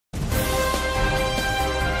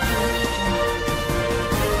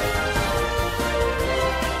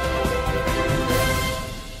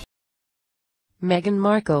Meghan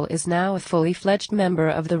Markle is now a fully fledged member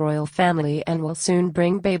of the royal family and will soon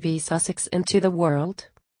bring baby Sussex into the world.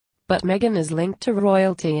 But Meghan is linked to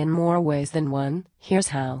royalty in more ways than one. Here's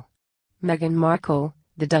how. Meghan Markle,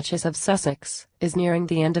 the Duchess of Sussex, is nearing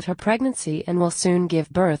the end of her pregnancy and will soon give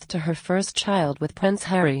birth to her first child with Prince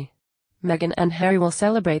Harry. Meghan and Harry will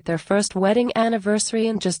celebrate their first wedding anniversary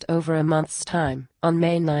in just over a month's time, on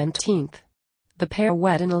May 19th. The pair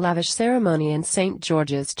wed in a lavish ceremony in St.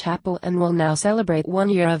 George's Chapel and will now celebrate 1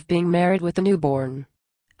 year of being married with the newborn.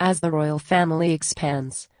 As the royal family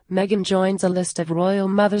expands, Meghan joins a list of royal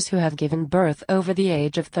mothers who have given birth over the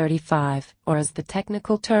age of 35, or as the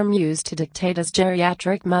technical term used to dictate as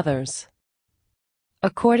geriatric mothers.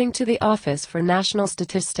 According to the Office for National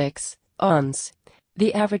Statistics, ONS,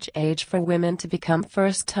 the average age for women to become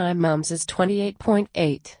first-time moms is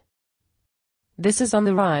 28.8. This is on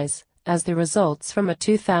the rise, as the results from a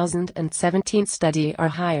 2017 study are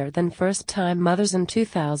higher than first-time mothers in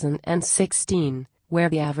 2016, where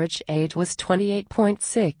the average age was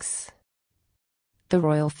 28.6. The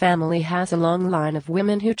royal family has a long line of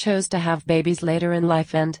women who chose to have babies later in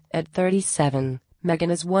life and, at 37, Meghan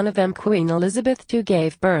is one of them. Queen Elizabeth II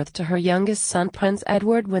gave birth to her youngest son Prince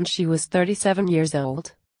Edward when she was 37 years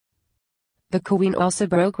old. The Queen also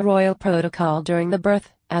broke royal protocol during the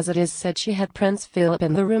birth, as it is said she had Prince Philip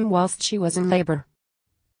in the room whilst she was in labor.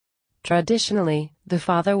 Traditionally, the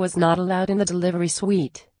father was not allowed in the delivery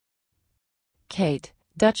suite. Kate,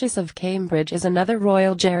 Duchess of Cambridge, is another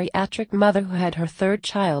royal geriatric mother who had her third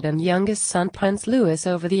child and youngest son Prince Louis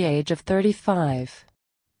over the age of 35.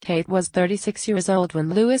 Kate was 36 years old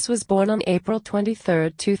when Louis was born on April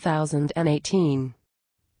 23, 2018.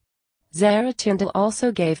 Zara Tindall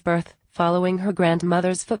also gave birth, following her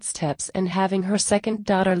grandmother's footsteps and having her second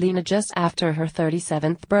daughter Lena just after her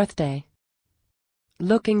 37th birthday.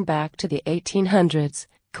 Looking back to the 1800s,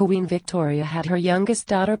 Queen Victoria had her youngest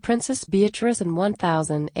daughter Princess Beatrice in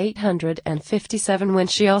 1857 when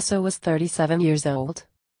she also was 37 years old.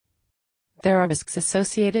 There are risks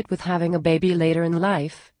associated with having a baby later in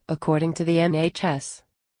life, according to the NHS.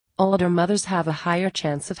 Older mothers have a higher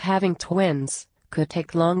chance of having twins, could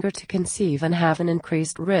take longer to conceive and have an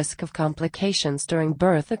increased risk of complications during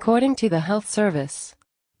birth according to the health service.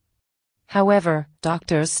 However,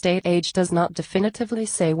 doctors state age does not definitively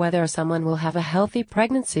say whether someone will have a healthy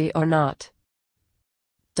pregnancy or not.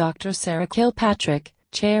 Dr. Sarah Kilpatrick,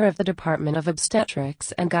 chair of the Department of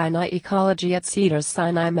Obstetrics and Gynecology at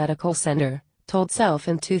Cedars-Sinai Medical Center, told Self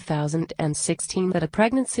in 2016 that a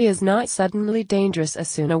pregnancy is not suddenly dangerous as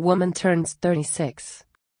soon as a woman turns 36.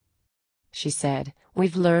 She said,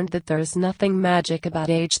 "We've learned that there is nothing magic about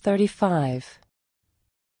age 35.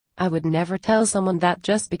 I would never tell someone that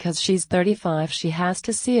just because she's 35 she has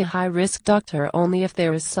to see a high-risk doctor only if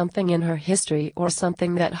there is something in her history or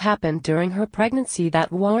something that happened during her pregnancy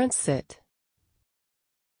that warrants it."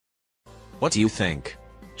 What do you think?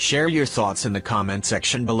 Share your thoughts in the comment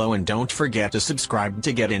section below and don't forget to subscribe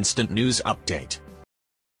to get instant news update.